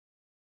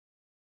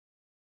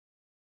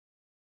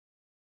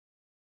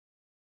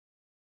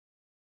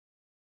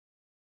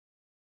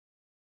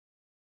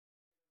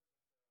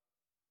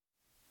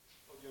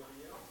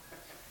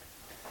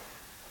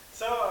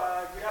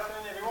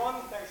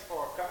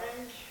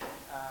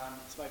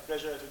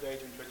pleasure today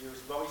to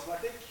introduce Boris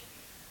Motik,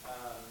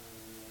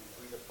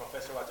 who is a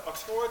professor at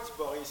Oxford.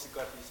 Boris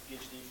got his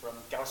PhD from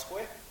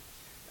Karlsruhe,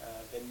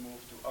 then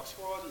moved to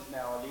Oxford. He's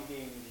now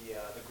leading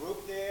the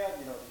group there,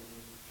 you know,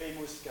 the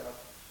famous kind of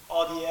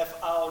RDF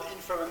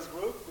inference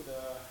group with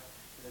a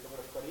couple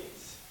of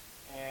colleagues.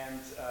 And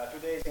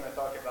today he's going to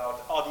talk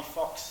about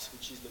RDFox,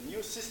 which is the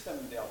new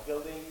system they are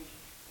building,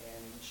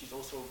 and which is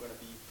also going to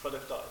be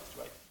productized,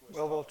 right?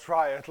 Well, we'll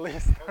try at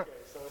least. Okay,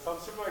 so it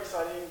sounds super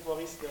exciting.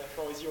 Boris, the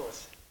floor is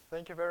yours.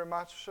 Thank you very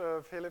much,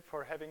 Philip,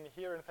 for having me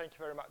here, and thank you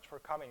very much for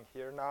coming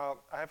here. Now,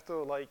 I have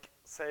to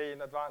say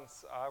in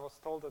advance, I was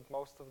told that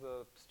most of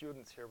the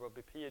students here will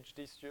be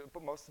PhD students,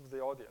 but most of the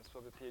audience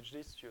will be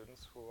PhD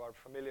students who are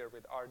familiar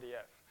with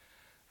RDF.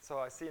 So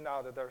I see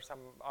now that there are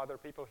some other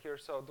people here.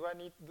 So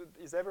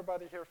is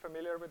everybody here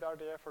familiar with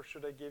RDF, or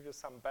should I give you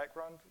some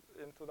background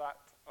into that?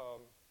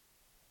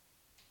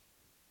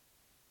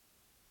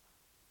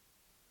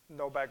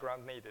 No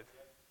background needed.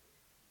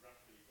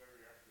 Roughly, very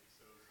roughly.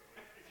 So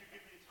if you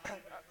give me a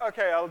tiny background.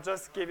 Okay, I'll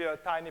just give you a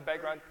tiny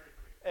background.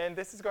 And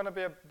this is going to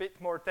be a bit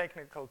more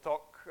technical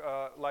talk,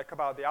 like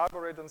about the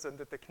algorithms and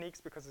the techniques,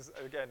 because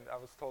again, I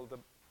was told the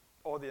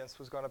audience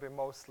was going to be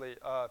mostly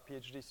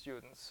PhD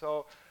students.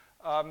 So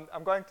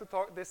I'm going to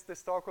talk,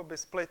 this talk will be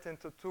split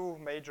into two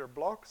major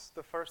blocks.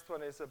 The first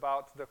one is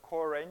about the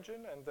core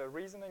engine and the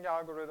reasoning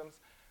algorithms.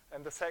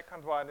 And the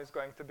second one is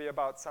going to be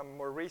about some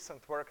more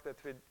recent work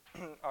that we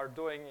are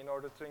doing in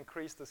order to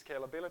increase the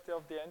scalability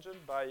of the engine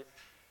by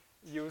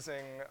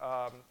using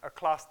a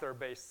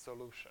cluster-based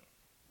solution.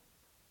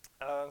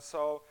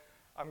 So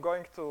I'm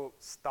going to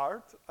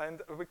start,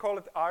 and we call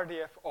it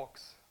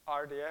RDFox,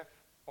 RDF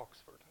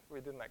Oxford. We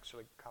didn't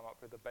actually come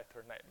up with a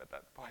better name at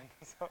that point.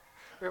 So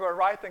we were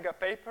writing a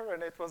paper,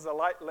 and it was a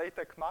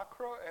LaTeX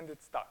macro, and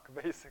it stuck,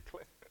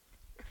 basically.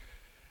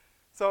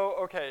 So,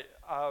 okay,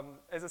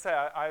 as I say,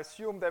 I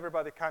assumed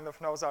everybody kind of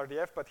knows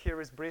RDF, but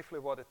here is briefly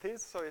what it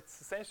is. So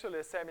it's essentially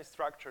a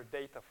semi-structured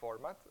data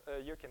format.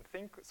 You can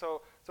think,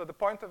 so the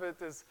point of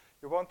it is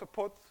you want to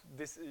put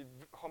this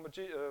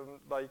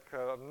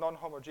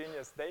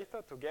non-homogeneous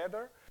data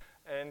together,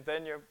 and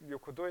then you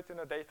could do it in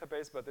a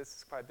database, but this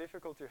is quite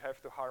difficult. You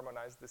have to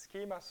harmonize the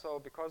schema. So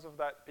because of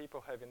that,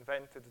 people have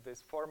invented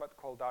this format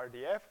called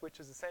RDF, which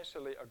is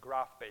essentially a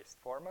graph-based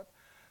format.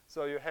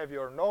 So you have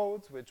your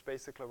nodes, which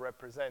basically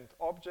represent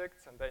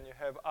objects, and then you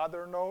have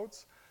other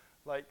nodes,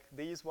 like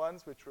these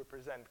ones, which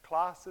represent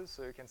classes.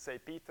 So you can say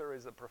Peter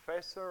is a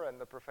professor, and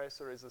the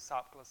professor is a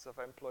subclass of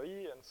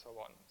employee, and so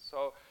on.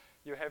 So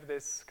you have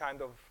this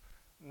kind of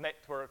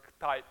network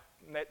type,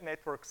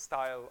 network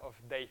style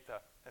of data,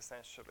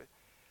 essentially.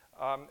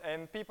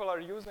 And people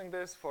are using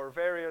this for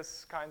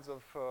various kinds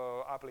of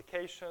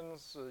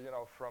applications, you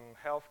know, from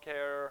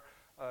healthcare,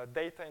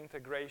 data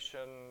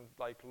integration,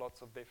 like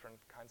lots of different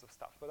kinds of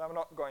stuff. But I'm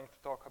not going to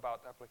talk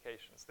about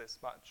applications this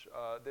much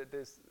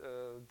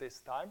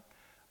this time.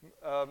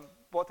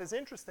 What is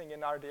interesting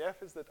in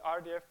RDF is that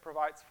RDF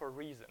provides for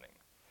reasoning.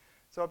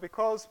 So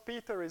because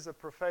Peter is a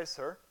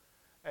professor,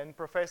 and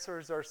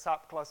professors are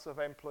subclass of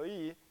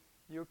employee,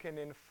 you can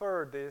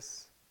infer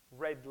this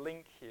red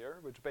link here,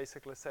 which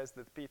basically says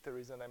that Peter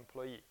is an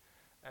employee.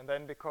 And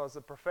then because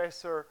a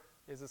professor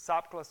is a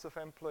subclass of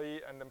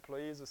employee and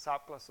employee is a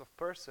subclass of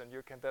person,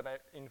 you can then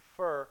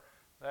infer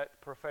that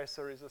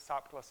professor is a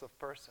subclass of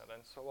person,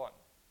 and so on.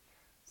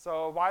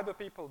 So why do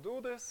people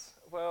do this?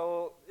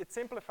 Well, it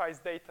simplifies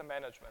data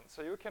management.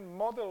 So you can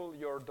model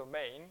your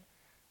domain,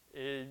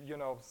 you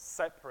know,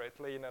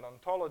 separately in an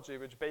ontology,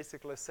 which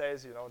basically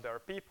says, you know, there are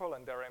people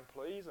and there are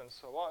employees and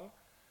so on.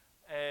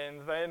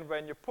 And then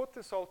when you put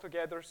this all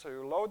together, so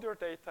you load your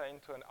data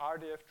into an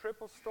RDF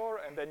triple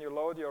store, and then you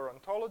load your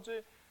ontology,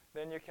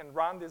 then you can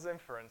run these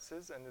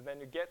inferences, and then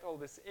you get all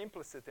this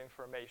implicit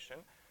information,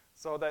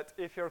 so that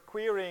if you're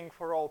querying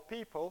for all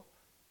people,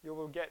 you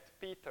will get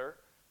Peter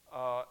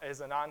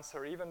as an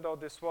answer, even though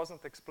this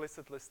wasn't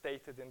explicitly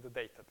stated in the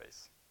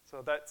database.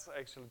 So that's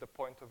actually the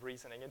point of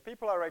reasoning. And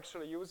people are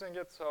actually using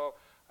it. So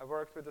I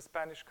worked with a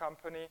Spanish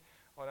company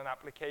on an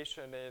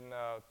application in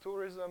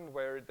tourism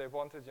where they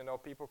wanted, you know,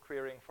 people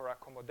querying for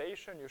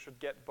accommodation. You should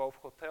get both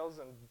hotels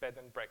and bed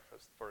and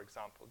breakfast, for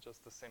example,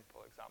 just a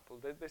simple example.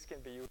 This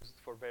can be used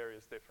for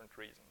various different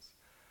reasons.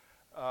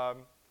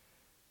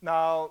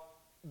 Now,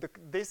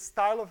 this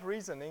style of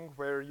reasoning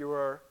where you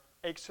are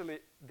actually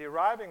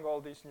deriving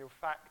all these new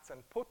facts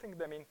and putting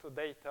them into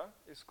data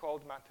is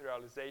called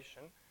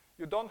materialization.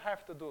 You don't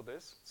have to do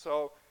this.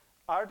 So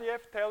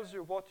RDF tells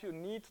you what you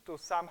need to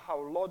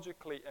somehow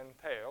logically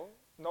entail.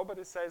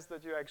 Nobody says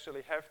that you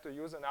actually have to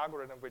use an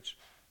algorithm which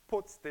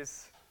puts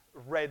these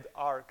red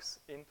arcs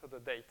into the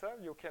data.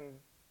 You can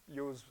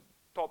use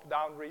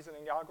top-down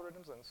reasoning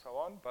algorithms and so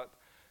on. But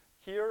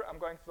here I'm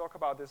going to talk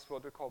about this,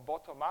 what we call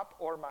bottom-up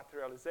or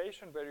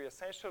materialization, where you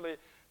essentially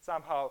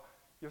somehow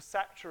you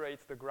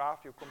saturate the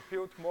graph, you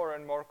compute more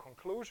and more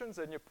conclusions,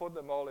 and you put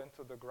them all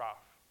into the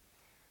graph.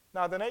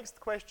 Now, the next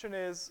question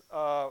is,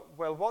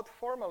 well, what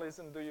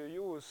formalism do you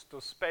use to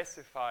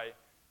specify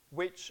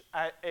which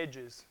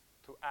edges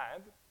to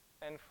add?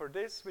 And for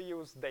this, we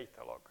use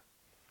data log.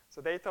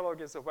 So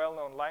Datalog is a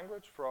well-known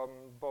language from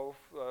both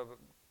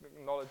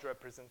knowledge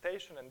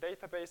representation and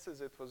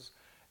databases. It was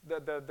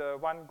the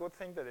one good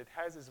thing that it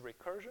has is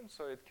recursion,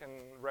 so it can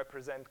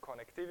represent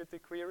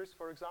connectivity queries,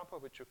 for example,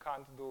 which you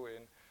can't do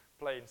in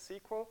plain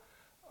SQL.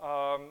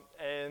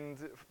 And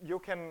you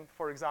can,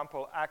 for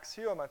example,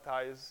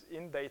 axiomatize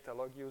in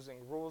Datalog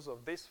using rules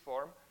of this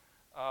form,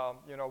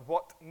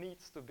 what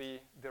needs to be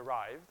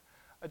derived.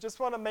 I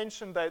just want to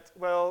mention that,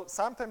 well,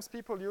 sometimes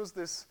people use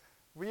these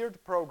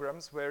weird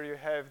programs where you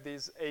have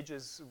these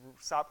ages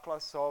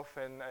subclass of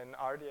and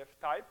RDF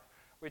type,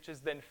 which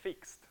is then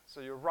fixed. So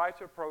you write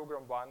your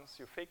program once,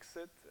 you fix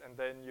it, and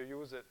then you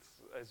use it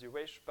as you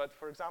wish. But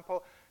for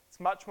example, it's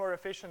much more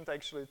efficient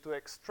actually to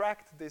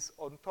extract this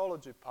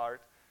ontology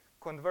part,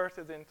 convert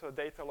it into a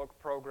Datalog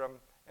program,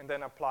 and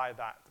then apply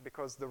that,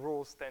 because the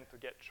rules tend to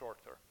get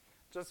shorter.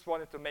 Just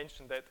wanted to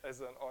mention that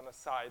as on a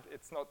side.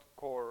 It's not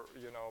core,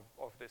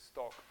 of this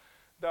talk.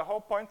 The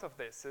whole point of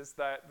this is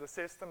that the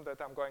system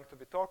that I'm going to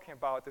be talking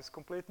about is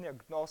completely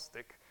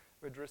agnostic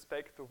with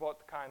respect to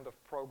what kind of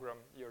program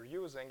you're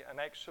using. And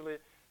actually,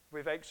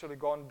 we've actually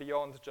gone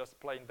beyond just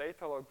plain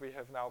Datalog. We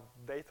have now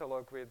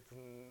Datalog with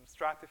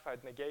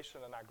stratified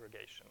negation and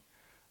aggregation.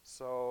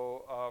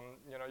 So,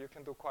 you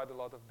can do quite a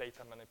lot of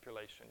data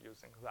manipulation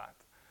using that.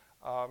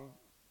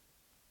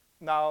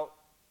 Now,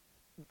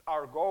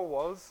 our goal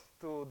was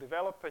to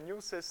develop a new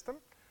system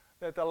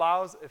that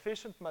allows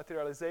efficient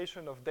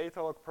materialization of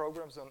Datalog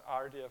programs on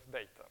RDF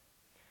data.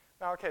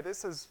 Now, okay,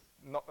 this is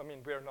not,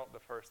 we're not the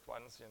first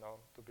ones,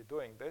 to be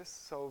doing this.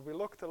 So we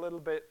looked a little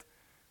bit,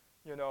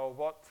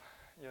 what,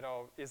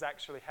 is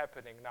actually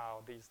happening now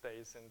these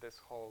days in this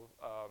whole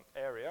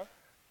area.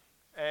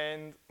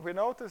 And we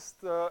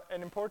noticed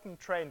an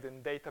important trend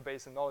in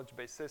database and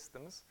knowledge-based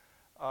systems.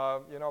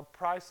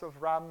 Price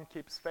of RAM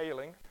keeps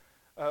falling,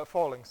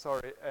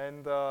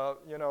 and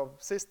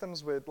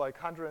systems with like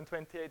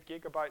 128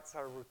 gigabytes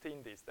are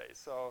routine these days.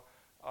 So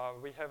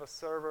we have a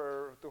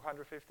server,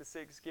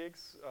 256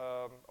 gigs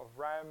of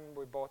RAM.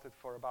 We bought it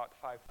for about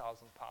 £5,000.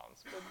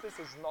 But this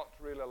is not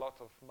really a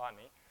lot of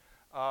money.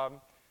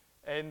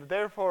 And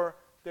therefore,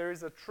 there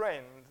is a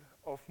trend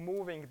of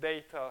moving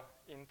data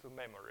into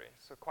memory.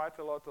 So quite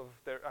a lot of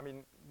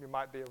you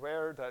might be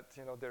aware that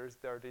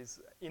there are these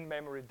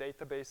in-memory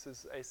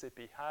databases, SAP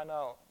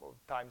HANA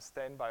times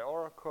 10 by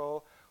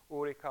Oracle,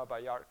 Urica by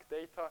Yark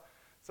Data.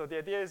 So the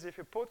idea is if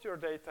you put your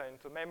data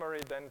into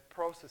memory, then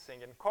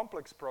processing and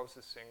complex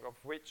processing, of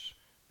which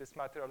this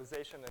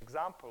materialization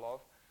example of,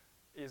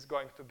 is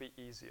going to be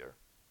easier.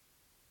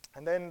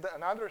 And then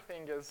another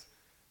thing is,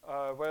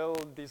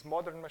 these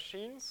modern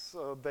machines,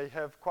 they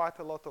have quite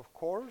a lot of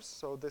cores.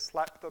 So this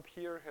laptop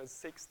here has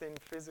 16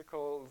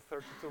 physical,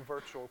 32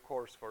 virtual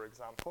cores, for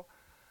example.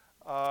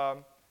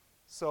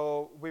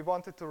 So we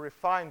wanted to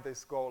refine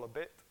this goal a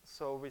bit.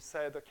 So we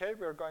said, okay,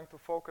 we're going to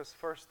focus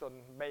first on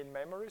main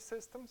memory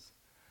systems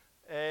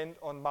and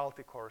on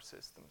multi-core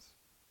systems.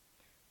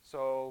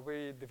 So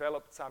we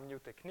developed some new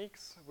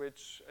techniques,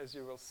 which, as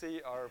you will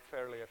see, are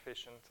fairly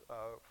efficient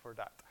for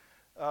that.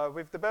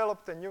 We've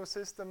developed a new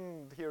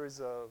system. Here is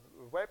a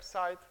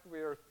website.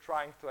 We're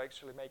trying to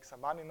actually make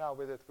some money now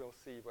with it. We'll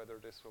see whether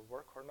this will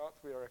work or not.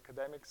 We are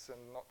academics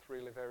and not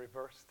really very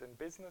versed in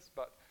business,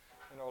 but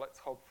let's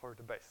hope for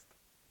the best.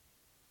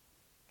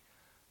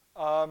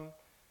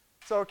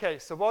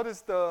 So what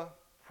is the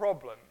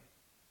problem,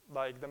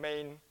 like the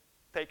main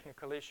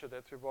technical issue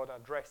that we want to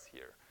address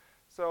here?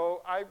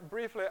 So I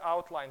briefly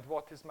outlined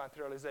what is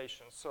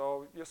materialization.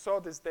 So you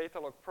saw these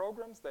Datalog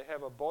programs. They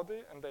have a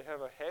body and they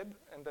have a head,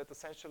 and that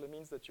essentially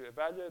means that you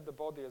evaluate the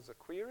body as a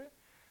query,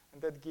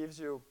 and that gives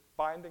you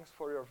bindings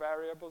for your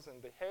variables in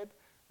the head,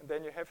 and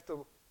then you have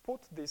to put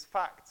these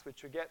facts,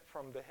 which you get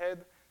from the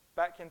head,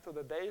 back into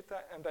the data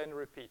and then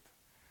repeat.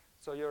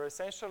 So you're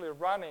essentially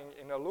running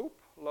in a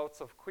loop,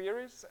 lots of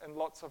queries and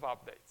lots of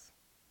updates.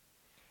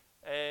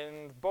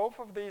 And both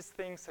of these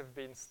things have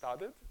been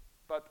studied,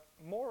 but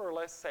more or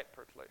less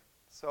separately.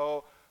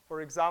 So, for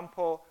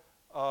example,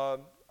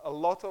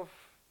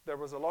 there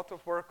was a lot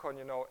of work on,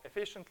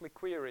 efficiently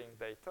querying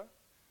data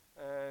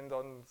and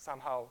on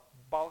somehow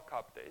bulk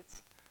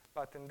updates.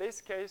 But in this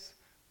case,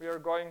 we are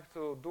going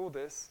to do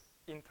this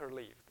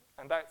interleaved.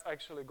 And that's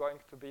actually going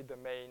to be the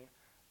main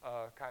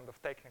kind of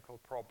technical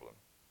problem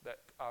that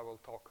I will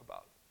talk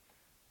about.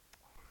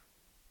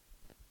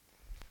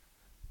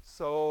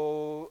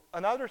 So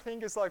another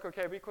thing is like,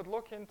 okay, we could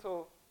look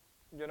into,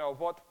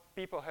 what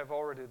people have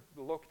already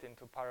looked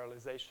into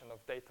parallelization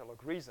of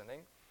Datalog reasoning.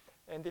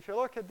 And if you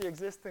look at the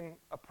existing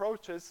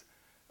approaches,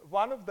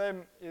 one of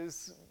them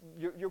is,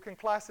 you can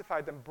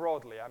classify them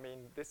broadly.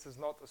 This is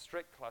not a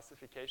strict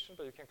classification,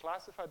 but you can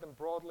classify them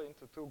broadly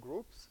into two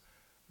groups.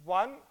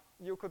 One,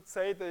 you could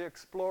say they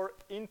explore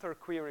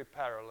inter-query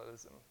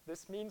parallelism.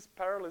 This means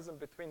parallelism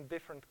between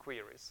different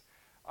queries,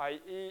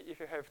 i.e.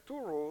 if you have two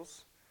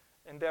rules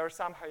and they are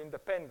somehow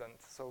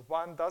independent, so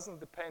one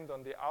doesn't depend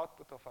on the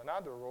output of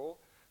another rule,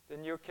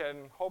 then you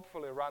can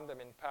hopefully run them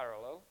in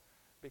parallel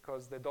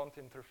because they don't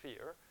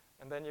interfere,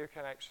 and then you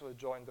can actually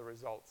join the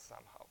results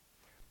somehow.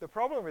 The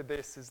problem with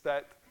this is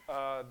that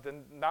the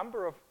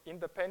number of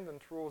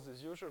independent rules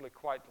is usually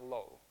quite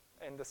low,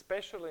 and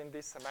especially in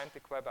these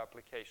semantic web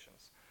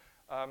applications.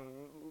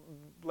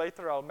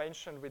 Later I'll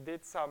mention we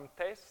did some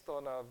tests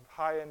on a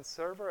high-end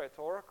server at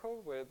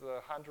Oracle with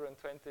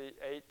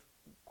 128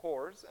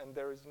 cores, and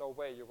there is no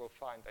way you will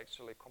find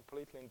actually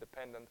completely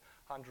independent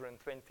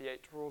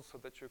 128 rules so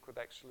that you could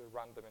actually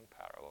run them in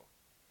parallel.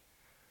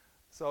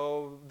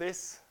 So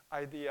this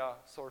idea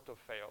sort of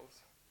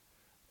fails.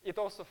 It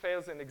also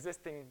fails in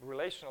existing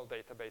relational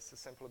databases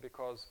simply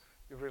because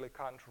you really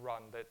can't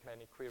run that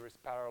many queries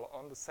parallel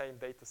on the same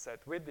data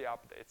set with the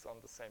updates on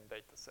the same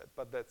data set,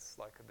 but that's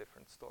like a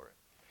different story.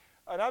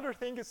 Another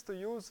thing is to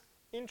use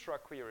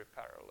intra-query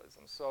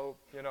parallelism. So,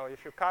 you know,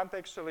 if you can't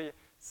actually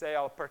say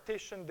I'll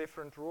partition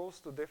different rules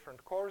to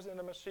different cores in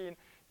a machine,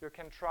 you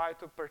can try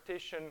to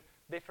partition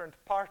different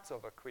parts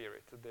of a query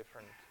to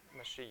different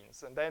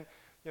machines. And then,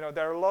 you know,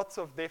 there are lots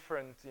of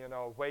different, you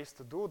know, ways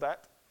to do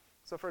that.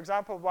 So, for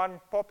example, one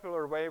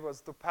popular way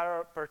was to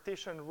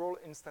partition rule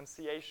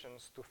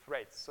instantiations to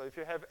threads. So if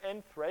you have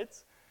n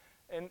threads,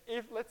 and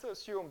if, let's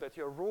assume that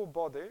your rule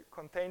body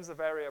contains a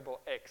variable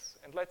x,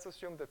 and let's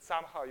assume that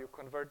somehow you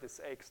convert this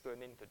x to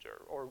an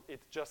integer, or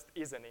it just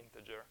is an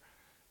integer.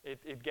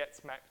 It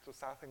gets mapped to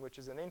something which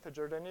is an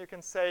integer, then you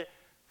can say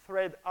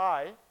thread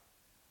I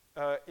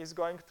is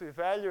going to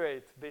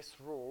evaluate this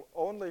rule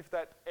only if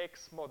that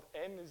x mod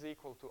n is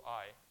equal to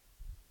I.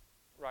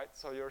 Right?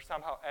 So you're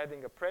somehow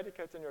adding a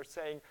predicate, and you're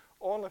saying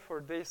only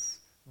for this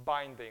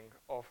binding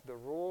of the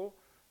rule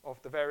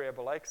of the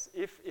variable x,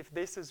 if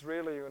this is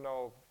really, you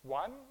know,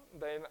 1,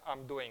 then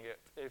I'm doing it.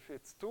 If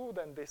it's 2,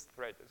 then this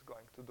thread is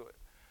going to do it.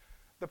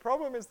 The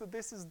problem is that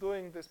this is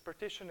doing this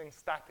partitioning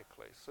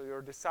statically. So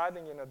you're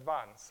deciding in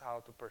advance how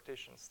to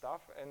partition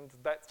stuff, and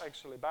that's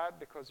actually bad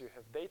because you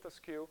have data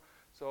skew.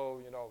 So,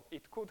 you know,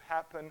 it could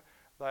happen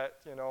that,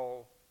 you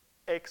know,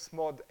 x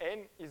mod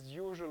n is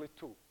usually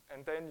 2.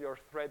 And then your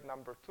thread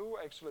number 2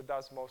 actually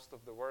does most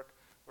of the work,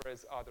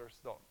 whereas others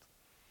don't.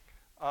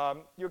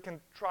 You can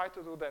try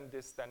to do then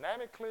this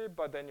dynamically,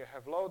 but then you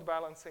have load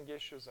balancing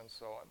issues and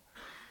so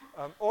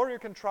on. Or you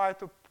can try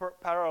to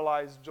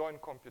parallelize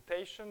joint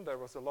computation. There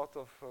was a lot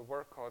of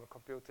work on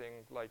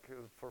computing, like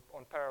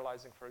on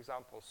parallelizing, for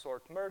example,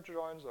 sort merge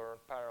joins or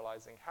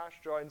parallelizing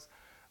hash joins.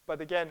 But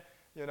again,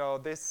 you know,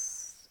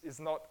 this is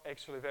not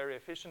actually very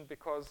efficient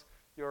because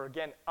you're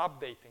again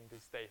updating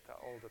this data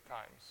all the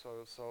time.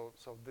 So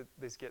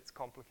this gets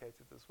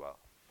complicated as well.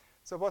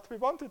 So what we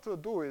wanted to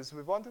do is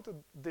we wanted to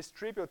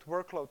distribute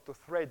workload to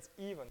threads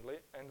evenly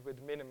and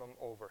with minimum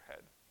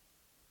overhead.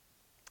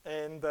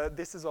 And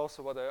this is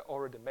also what I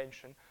already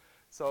mentioned.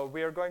 So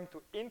we are going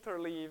to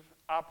interleave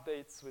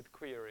updates with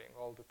querying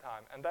all the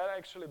time. And that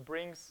actually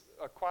brings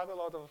quite a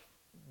lot of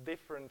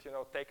different, you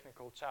know,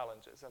 technical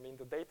challenges. I mean,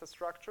 the data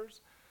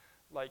structures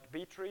like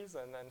B-trees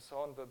and so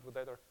on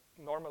that are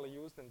normally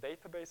used in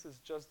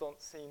databases just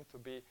don't seem to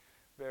be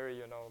very,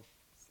 you know,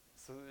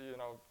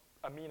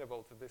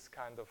 amenable to this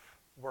kind of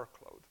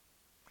workload.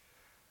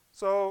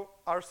 So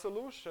our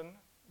solution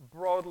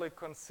broadly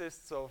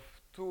consists of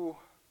two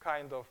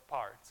kind of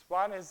parts.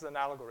 One is an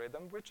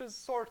algorithm, which is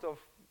sort of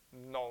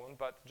known,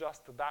 but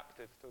just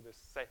adapted to this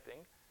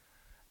setting.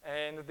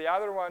 And the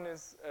other one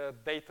is a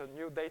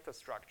new data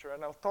structure.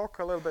 And I'll talk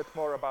a little bit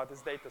more about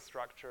this data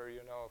structure,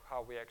 you know,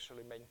 how we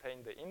actually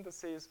maintain the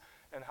indices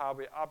and how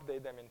we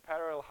update them in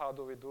parallel. How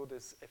do we do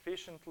this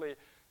efficiently?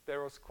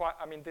 There was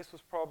I mean, this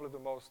was probably the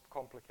most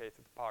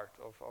complicated part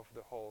of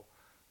the whole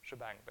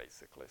shebang,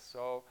 basically.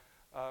 So,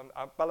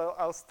 but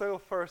I'll still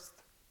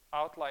first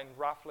outline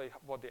roughly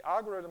what the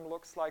algorithm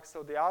looks like.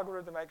 So the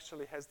algorithm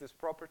actually has this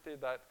property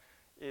that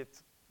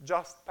it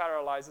just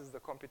parallelizes the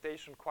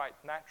computation quite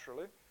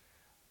naturally,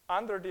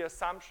 under the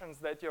assumptions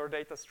that your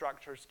data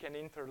structures can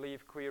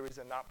interleave queries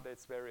and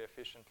updates very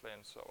efficiently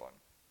and so on,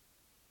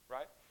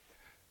 right?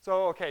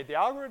 So, okay, the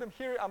algorithm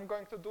here, I'm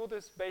going to do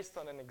this based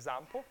on an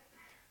example.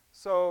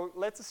 So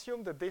let's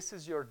assume that this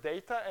is your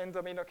data, and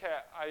I mean, okay,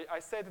 I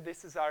said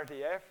this is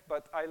RDF,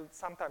 but I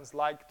sometimes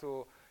like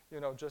to,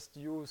 you know, just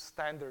use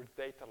standard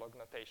data log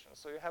notation.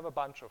 So you have a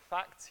bunch of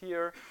facts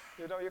here.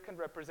 You know, you can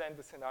represent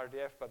this in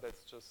RDF, but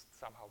that's just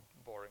somehow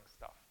boring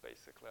stuff,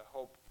 basically. I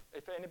hope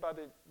if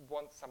anybody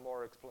wants some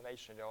more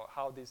explanation, you know,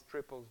 how these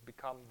triples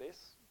become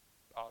this,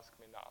 ask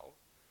me now.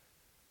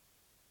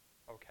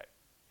 Okay.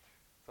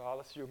 So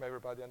I'll assume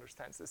everybody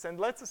understands this. And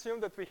let's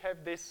assume that we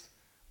have this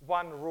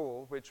one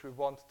rule which we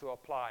want to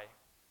apply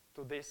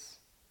to this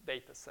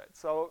data set.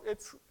 So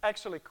it's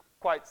actually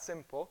quite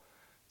simple.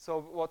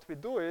 So what we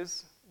do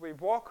is we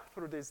walk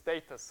through this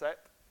data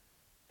set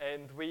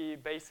and we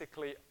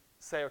basically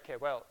say, okay,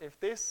 well, if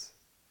this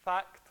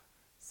fact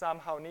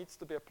somehow needs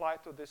to be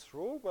applied to this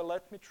rule, well,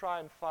 let me try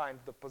and find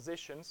the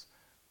positions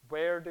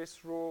where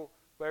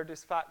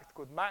this fact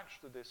could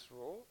match to this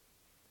rule.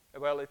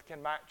 Well, it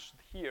can match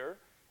here.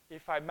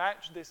 If I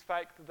match this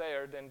fact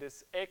there, then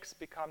this x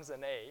becomes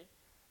an a.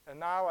 And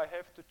now I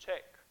have to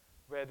check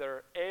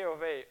whether a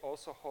of a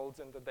also holds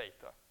in the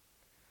data.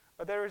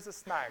 But there is a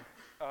snag,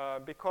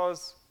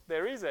 because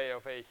there is a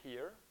of a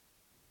here,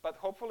 but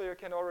hopefully you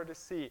can already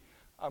see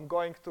I'm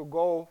going to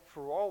go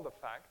through all the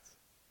facts.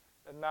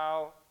 And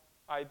now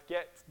I'd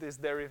get this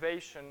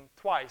derivation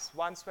twice,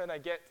 once when I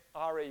get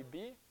RAB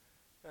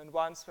and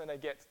once when I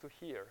get to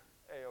here,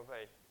 A of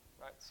A.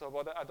 Right? So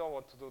I don't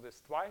want to do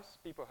this twice.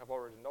 People have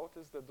already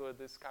noticed that doing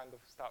this kind of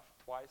stuff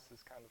twice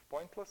is kind of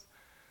pointless.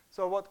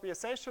 So what we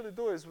essentially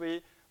do is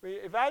we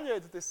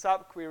evaluate this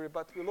subquery,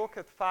 but we look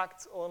at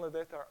facts only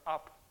that are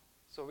up.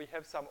 So we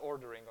have some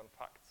ordering on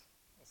facts,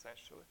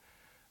 essentially.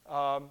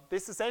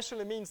 This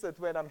essentially means that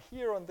when I'm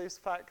here on this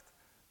fact,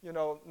 you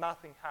know,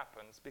 nothing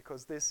happens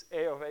because this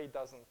A of A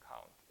doesn't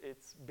count.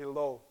 It's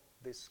below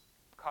this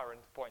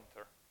current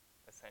pointer,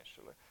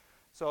 essentially.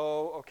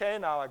 So, okay,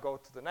 now I go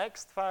to the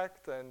next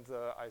fact, and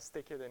I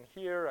stick it in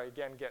here. I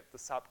again get the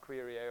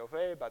subquery A of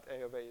A, but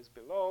A of A is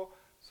below,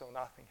 so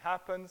nothing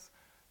happens.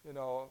 You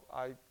know,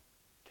 I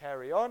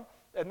carry on.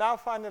 And now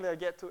finally I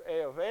get to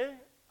A of A.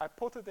 I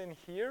put it in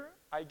here.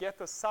 I get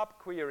a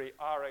subquery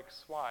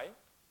RXY.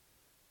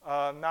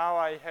 Now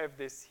I have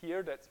this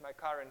here. That's my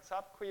current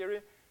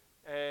subquery.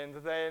 And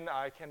then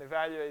I can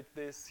evaluate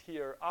this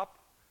here up.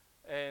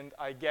 And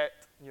I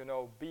get, you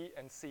know, B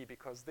and C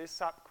because this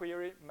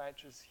subquery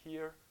matches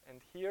here and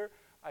here.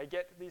 I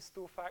get these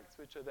two facts,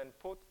 which I then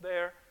put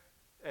there,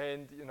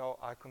 and, you know,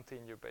 I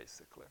continue,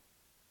 basically.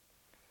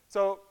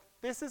 So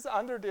this is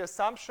under the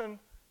assumption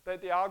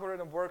that the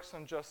algorithm works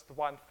on just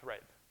one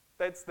thread.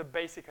 That's the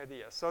basic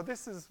idea. So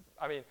this is,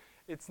 I mean,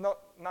 it's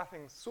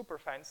nothing super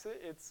fancy.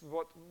 It's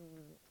what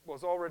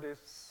was already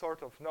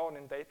sort of known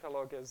in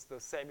Datalog as the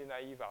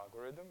semi-naive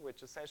algorithm,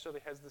 which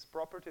essentially has this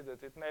property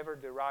that it never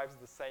derives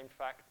the same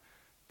fact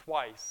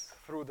twice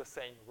through the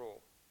same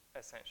rule,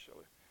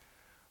 essentially.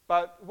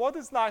 But what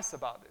is nice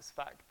about this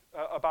fact,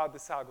 about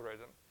this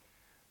algorithm?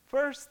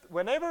 First,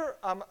 whenever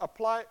I'm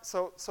applying,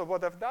 so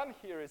what I've done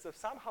here is I've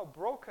somehow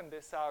broken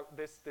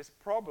this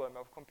problem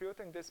of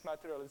computing this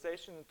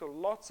materialization into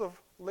lots of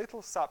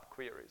little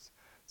subqueries.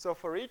 So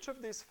for each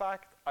of these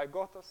facts, I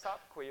got a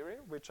subquery,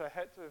 which I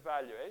had to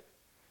evaluate.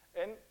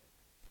 And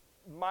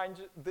mind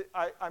you,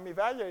 I'm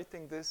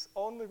evaluating this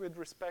only with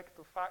respect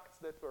to facts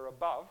that were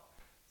above.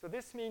 So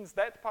this means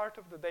that part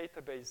of the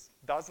database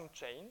doesn't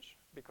change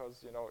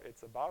because, you know,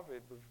 it's above.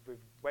 We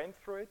went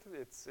through it.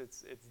 It's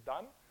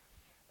done.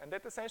 And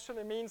that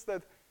essentially means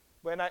that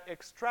when I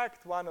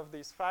extract one of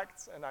these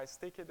facts and I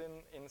stick it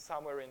in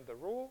somewhere in the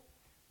rule,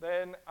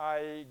 then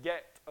I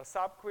get a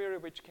subquery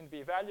which can be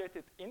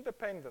evaluated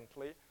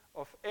independently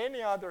of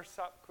any other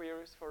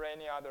subqueries for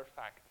any other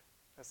fact,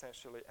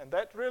 essentially. And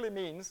that really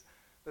means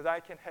that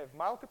I can have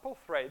multiple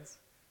threads,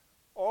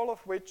 all of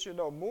which, you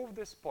know, move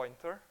this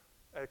pointer,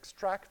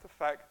 extract the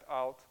fact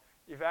out,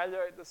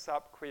 evaluate the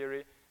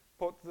subquery,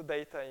 put the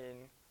data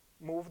in,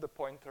 move the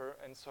pointer,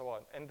 and so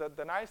on. And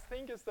the nice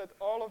thing is that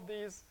all of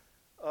these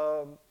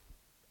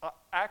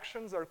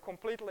actions are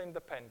completely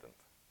independent.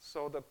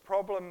 So the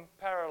problem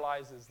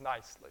parallelizes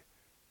nicely.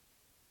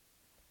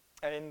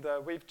 And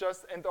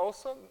and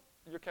also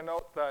you can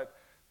note that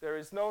there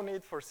is no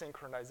need for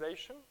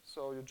synchronization.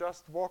 So you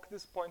just walk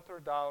this pointer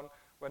down.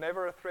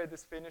 Whenever a thread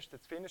is finished,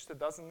 it's finished. It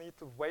doesn't need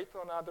to wait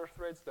on other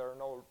threads. There are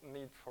no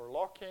need for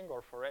locking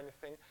or for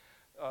anything.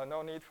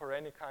 No need for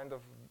any kind of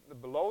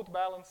load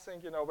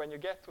balancing. You know, when you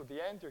get to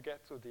the end, you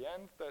get to the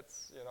end.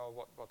 That's, you know,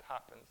 what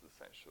happens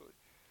essentially.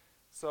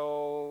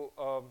 So,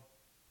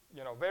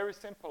 you know, very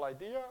simple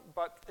idea,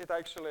 but it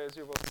actually, as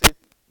you will see,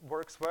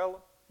 works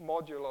well,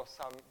 modulo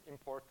some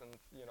important,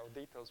 you know,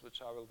 details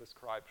which I will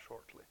describe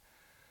shortly.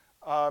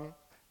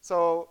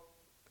 So,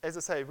 as I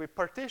say, we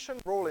partition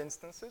rule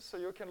instances, so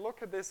you can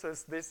look at this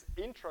as this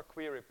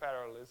intra-query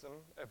parallelism,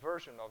 a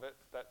version of it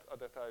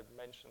that I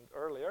mentioned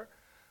earlier,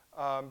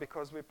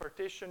 because we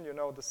partition, you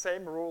know, the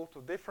same rule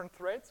to different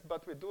threads,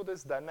 but we do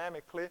this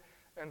dynamically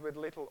and with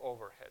little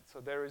overhead. So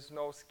there is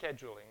no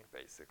scheduling,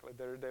 basically.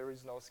 There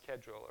is no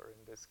scheduler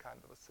in this kind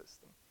of a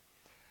system.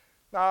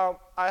 Now,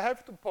 I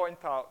have to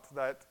point out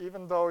that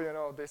even though, you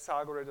know, this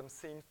algorithm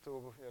seems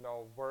to, you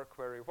know, work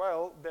very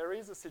well, there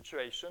is a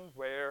situation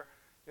where,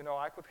 you know,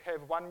 I could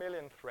have 1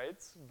 million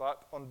threads,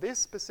 but on this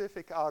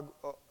specific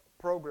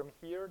program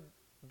here,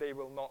 this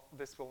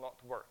will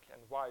not work.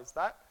 And why is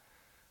that?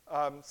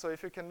 So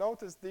if you can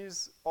notice,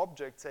 these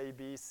objects, A,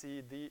 B,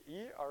 C, D,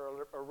 E,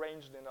 are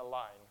arranged in a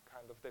line.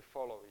 Kind of, they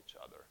follow each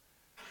other.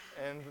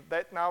 And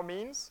that now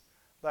means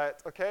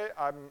that, okay,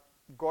 I'm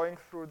going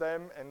through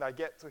them, and I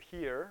get to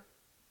here.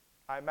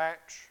 I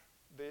match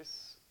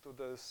this to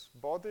this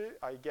body.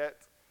 I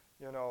get,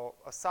 you know,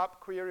 a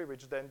subquery,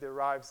 which then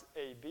derives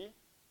AB.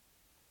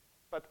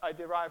 But I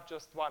derive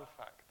just one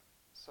fact.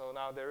 So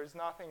now there is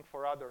nothing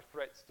for other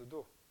threads to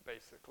do,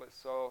 basically.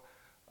 So,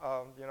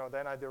 you know,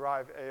 then I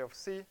derive A of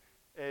C,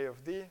 A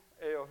of D,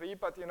 A of E.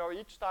 But, you know,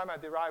 each time I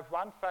derive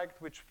one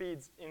fact which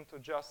feeds into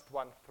just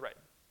one thread.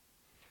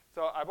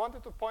 So I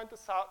wanted to point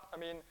this out. I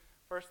mean,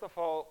 first of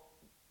all,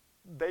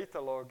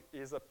 Datalog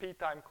is a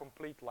p-time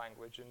complete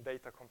language in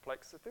data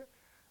complexity.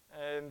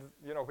 And,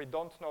 you know, we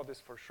don't know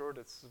this for sure.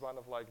 That's one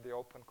of, like, the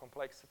open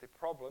complexity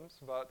problems.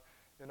 But,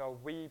 you know,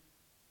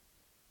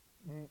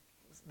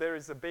 there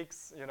is a big,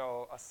 you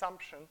know,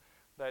 assumption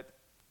that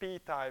p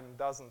time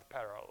doesn't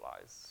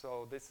parallelize.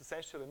 So this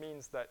essentially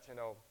means that,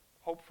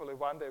 hopefully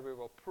one day we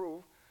will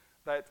prove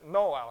that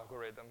no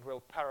algorithm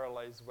will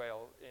parallelize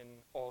well in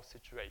all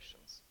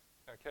situations.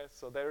 Okay,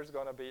 so there's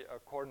going to be a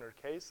corner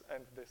case,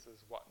 and this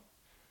is one,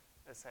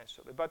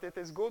 essentially. But it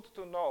is good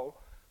to know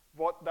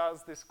what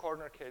does this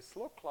corner case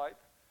look like.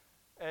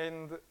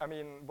 And I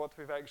mean, what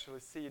we've actually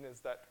seen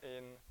is that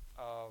in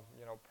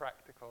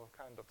practical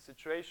kind of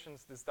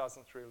situations, this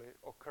doesn't really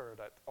occur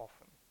that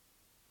often.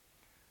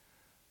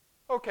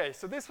 Okay,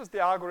 so this was the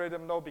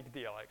algorithm, no big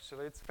deal,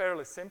 actually. It's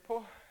fairly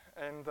simple,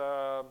 and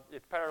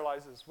it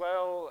parallelizes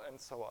well, and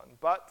so on.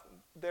 But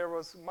there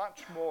was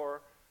much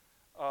more,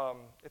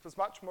 it was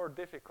much more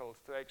difficult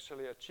to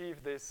actually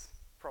achieve this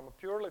from a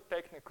purely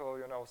technical,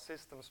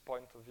 systems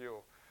point of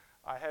view.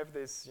 I have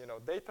this,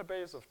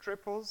 database of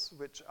triples,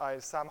 which I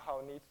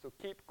somehow need to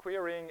keep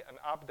querying and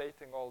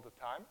updating all the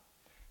time.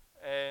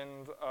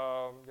 And,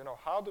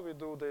 how do we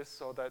do this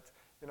so that,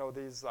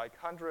 these like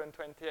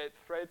 128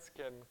 threads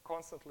can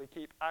constantly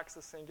keep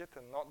accessing it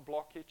and not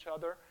block each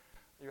other?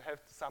 You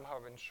have to somehow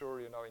ensure,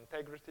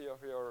 integrity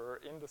of your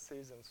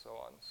indices and so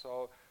on.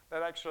 So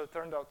that actually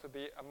turned out to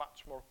be a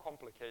much more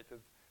complicated,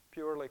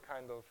 purely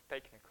kind of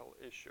technical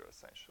issue,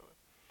 essentially.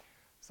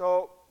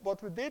 So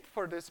what we did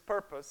for this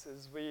purpose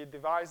is we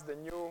devised a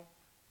new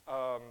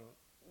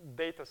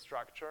data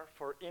structure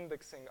for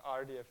indexing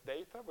RDF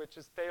data, which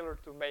is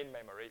tailored to main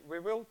memory. We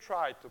will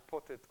try to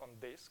put it on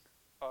disk.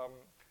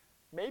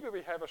 Maybe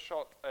we have a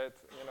shot at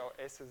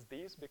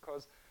SSDs,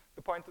 because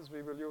the point is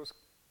we will use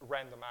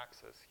random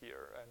access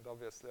here, and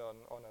obviously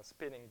on a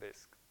spinning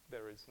disk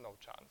there is no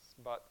chance.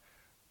 But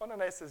on an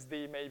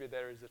SSD maybe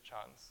there is a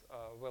chance.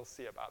 We'll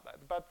see about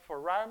that. But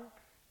for RAM,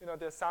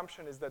 the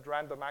assumption is that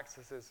random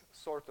access is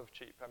sort of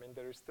cheap. I mean,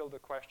 there is still the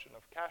question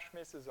of cache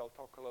misses. I'll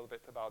talk a little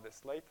bit about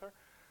this later.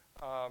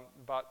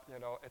 But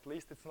at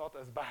least it's not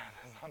as bad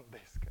as on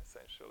disk,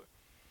 essentially.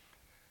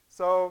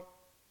 So,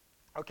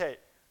 okay.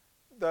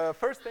 The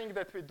first thing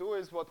that we do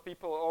is what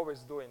people always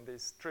do in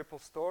these triple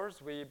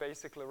stores. We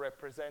basically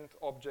represent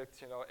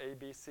objects, A,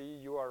 B,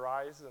 C,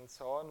 URIs, and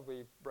so on.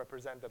 We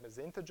represent them as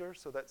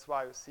integers, so that's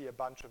why you see a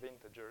bunch of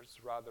integers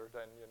rather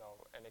than,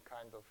 any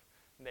kind of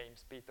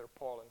names, Peter,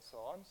 Paul, and so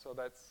on. So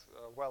that's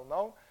well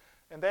known.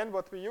 And then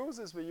what we use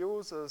is we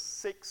use a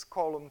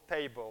 6-column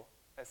table,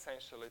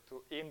 essentially,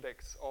 to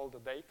index all the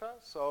data.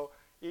 So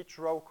each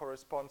row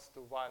corresponds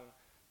to one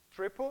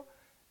triple,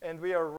 and we are